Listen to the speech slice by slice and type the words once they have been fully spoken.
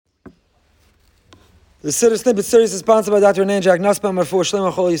The Siddur Snippet series is sponsored by Dr. René and Jack Nussbaum, Marfu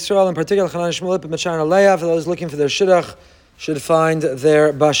Shlema Chol Yisrael, in particular Chanan Shmuel and Machana Leah. For those looking for their shidduch, should find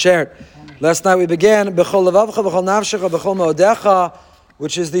their bashert. Last night we began B'chol Levavcha, B'chol Nafshecha, B'chol Me'odecha,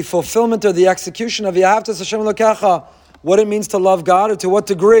 which is the fulfillment or the execution of Yahavtas Hashem Elokecha, what it means to love God, or to what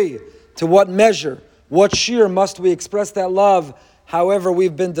degree, to what measure, what sheer must we express that love, however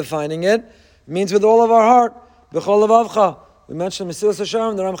we've been defining it. It means with all of our heart, B'chol Levavcha. We mentioned Mesilas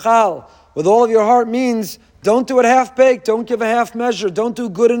Yesharim, the Ramchal. With all of your heart means don't do it half-baked, don't give a half measure, don't do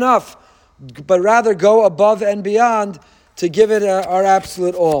good enough, but rather go above and beyond to give it our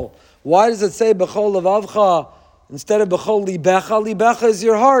absolute all. Why does it say B'chol Levavcha instead of B'chol Libecha? Libecha is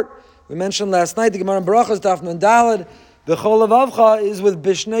your heart. We mentioned last night, the Gemara in Barachas, Daf Nun Daled, B'chol Levavcha is with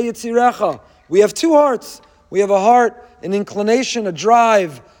Bishnei Yitzirecha. We have two hearts. We have a heart, an inclination, a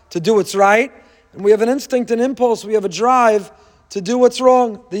drive to do what's right, and we have an instinct, an impulse, we have a drive to do what's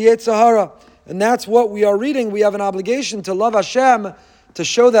wrong, the Yetzer Hara. And that's what we are reading. We have an obligation to love Hashem, to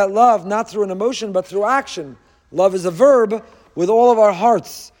show that love, not through an emotion, but through action. Love is a verb with all of our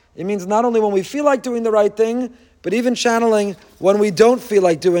hearts. It means not only when we feel like doing the right thing, but even channeling when we don't feel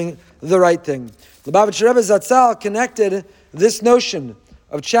like doing the right thing. The Lubavitcher Rebbe Zatzal connected this notion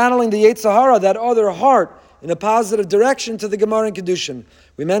of channeling the Yetzer Hara, that other heart, in a positive direction to the Gemara in Kedushin.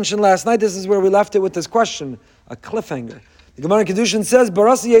 We mentioned last night, this is where we left it with this question, a cliffhanger. The Gemara in Kedushin says,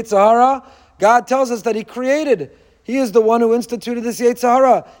 Barasi Yetzer Hara, God tells us that He created. He is the one who instituted this Yetzer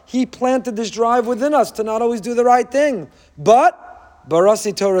Hara. He planted this drive within us to not always do the right thing. But,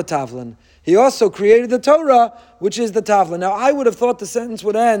 Barasi Torah Tavlin. He also created the Torah, which is the Tavlin. Now, I would have thought the sentence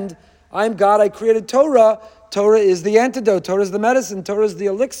would end, I'm God, I created Torah. Torah is the antidote. Torah is the medicine. Torah is the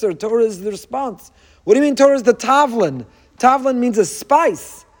elixir. Torah is the response. What do you mean Torah is the Tavlin? Tavlin means a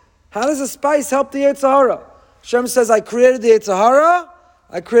spice. How does a spice help the Yetzer Hara? Hashem says, I created the Yetzer Hara,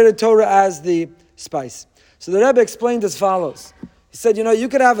 I created Torah as the spice. So the Rebbe explained as follows. He said, you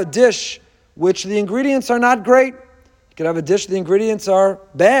could have a dish which the ingredients are not great. You could have a dish the ingredients are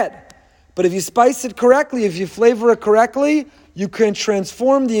bad. But if you spice it correctly, if you flavor it correctly, you can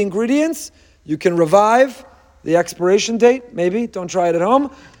transform the ingredients. You can revive the expiration date, maybe. Don't try it at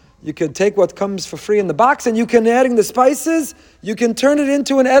home. You can take what comes for free in the box, and you can, adding the spices, you can turn it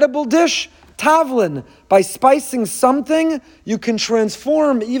into an edible dish. Tavlin, by spicing something, you can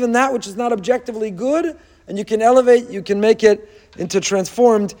transform even that which is not objectively good, and you can elevate, you can make it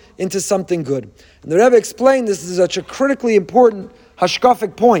transformed into something good. And the Rebbe explained this is such a critically important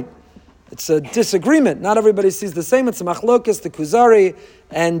hashkafic point. It's a disagreement. Not everybody sees the same. It's a machlokas, the Kuzari,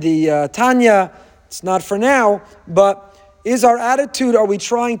 and the Tanya. It's not for now, but is our attitude, are we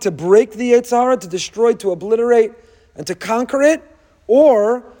trying to break the Yetzer Hara, to destroy, to obliterate, and to conquer it?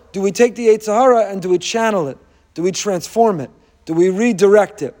 Or do we take the Yetzer Hara and do we channel it? Do we transform it? Do we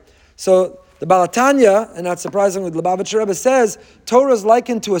redirect it? So the Baal HaTanya, and not surprisingly, the Lubavitcher Rebbe says, Torah is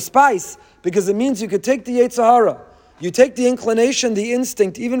likened to a spice because it means you could take the Yetzer Hara, you take the inclination, the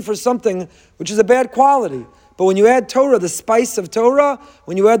instinct, even for something which is a bad quality. But when you add Torah, the spice of Torah,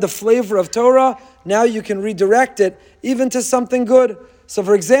 when you add the flavor of Torah, now you can redirect it even to something good. So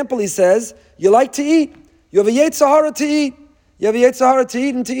for example, he says, you like to eat. You have a Yetzer Hara to eat. You have a Yetzer Hara to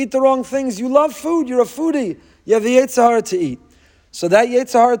eat and to eat the wrong things. You love food. You're a foodie. You have a Yetzer Hara to eat. So that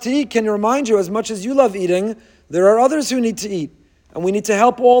Yetzer Hara to eat can remind you, as much as you love eating, there are others who need to eat. And we need to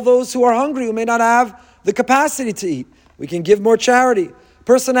help all those who are hungry, who may not have the capacity to eat. We can give more charity. A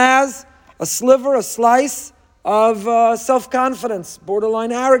person has a sliver, a slice of self-confidence,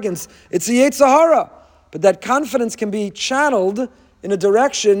 borderline arrogance. It's a Yetzer Hara. But that confidence can be channeled in a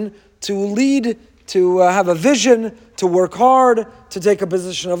direction to lead, to have a vision, to work hard, to take a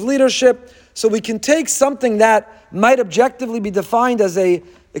position of leadership. So we can take something that might objectively be defined as a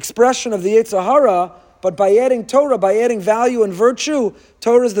expression of the Yetzer Hara, but by adding Torah, by adding value and virtue,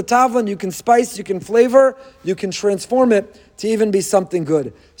 Torah is the Tavlin, you can spice, you can flavor, you can transform it to even be something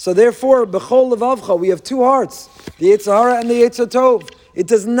good. So therefore, B'chol Levavcha, we have two hearts, the Yetzer Hara and the Yetzer Tov. It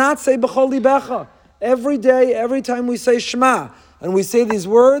does not say B'chol Libecha. Every day, every time we say Shema, and we say these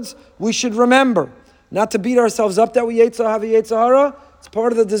words, we should remember not to beat ourselves up that we have a Yetzer Hara. It's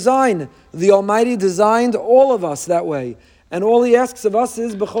part of the design. The Almighty designed all of us that way. And all He asks of us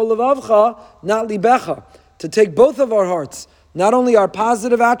is B'chol Levavcha, not Libecha. To take both of our hearts, not only our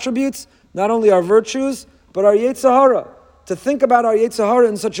positive attributes, not only our virtues, but our Yetzer Hara. To think about our Yetzer Hara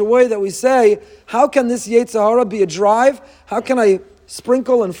in such a way that we say, how can this Yetzer Hara be a drive? How can I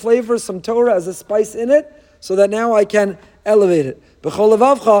sprinkle and flavor some Torah as a spice in it, so that now I can elevate it? B'chol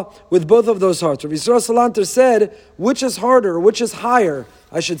Levavcha, with both of those hearts. Rabbi Yisrael Salanter said, which is harder, which is higher,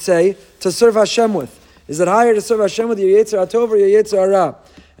 I should say, to serve Hashem with? Is it higher to serve Hashem with your Yetzer HaTov or your Yetzer Hara?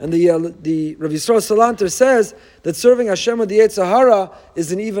 And the Rav Yisrael Salanter says that serving Hashem with the Yetzer Hara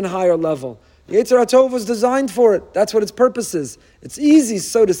is an even higher level. The Yetzer HaTov was designed for it. That's what its purpose is. It's easy,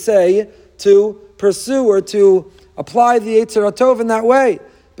 so to say, to pursue or to apply the Yetzer HaTov in that way.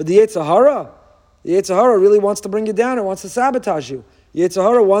 But the Yetzer Hara really wants to bring you down. It wants to sabotage you. The Yetzer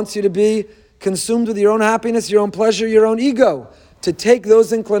Hara wants you to be consumed with your own happiness, your own pleasure, your own ego. To take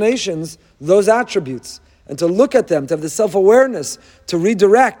those inclinations, those attributes, and to look at them, to have the self-awareness, to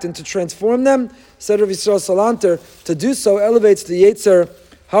redirect and to transform them, said Rav Yisrael Salanter, to do so elevates the Yetzer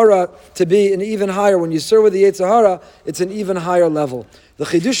Hara to be an even higher. When you serve with the Yetzer Hara, it's an even higher level. The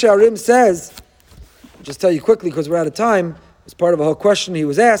Chidush Harim says, I'll just tell you quickly because we're out of time, it's part of a whole question he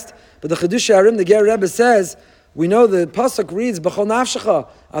was asked, but the Chidush Harim, the Ger Rebbe says, we know the pasuk reads, B'chol nafshecha,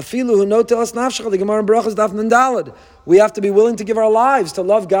 afilu hu notelas nafshecha, the Gemara in Berachos Daf Nun Daled. We have to be willing to give our lives, to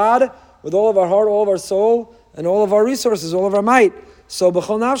love God with all of our heart, all of our soul, and all of our resources, all of our might. So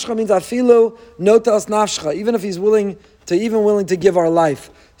b'chol nafshecha means afilu notelas nafshecha, even if he's willing to give our life.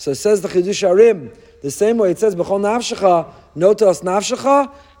 So it says the Chidush Harim, the same way it says b'chol nafshecha, notelas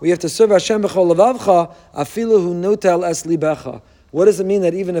nafshecha, we have to serve Hashem b'chol levavcha, afilu hu notel es libecha. What does it mean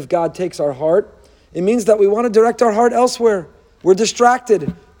that even if God takes our heart, it means that we want to direct our heart elsewhere. We're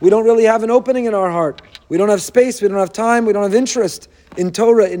distracted. We don't really have an opening in our heart. We don't have space. We don't have time. We don't have interest in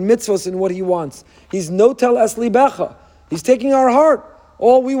Torah, in mitzvahs, in what He wants. He's notel es libecha. He's taking our heart.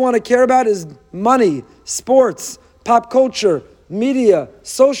 All we want to care about is money, sports, pop culture, media,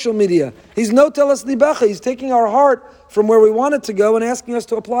 social media. He's notel es libecha. He's taking our heart from where we want it to go and asking us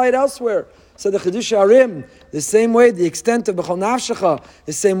to apply it elsewhere. So the Chidush Harim, the same way, the extent of B'chol Nafshecha,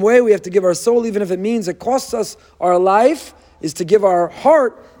 the same way we have to give our soul, even if it means it costs us our life, is to give our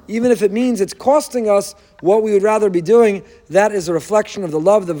heart, even if it means it's costing us what we would rather be doing. That is a reflection of the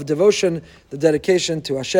love, the devotion, the dedication to Hashem.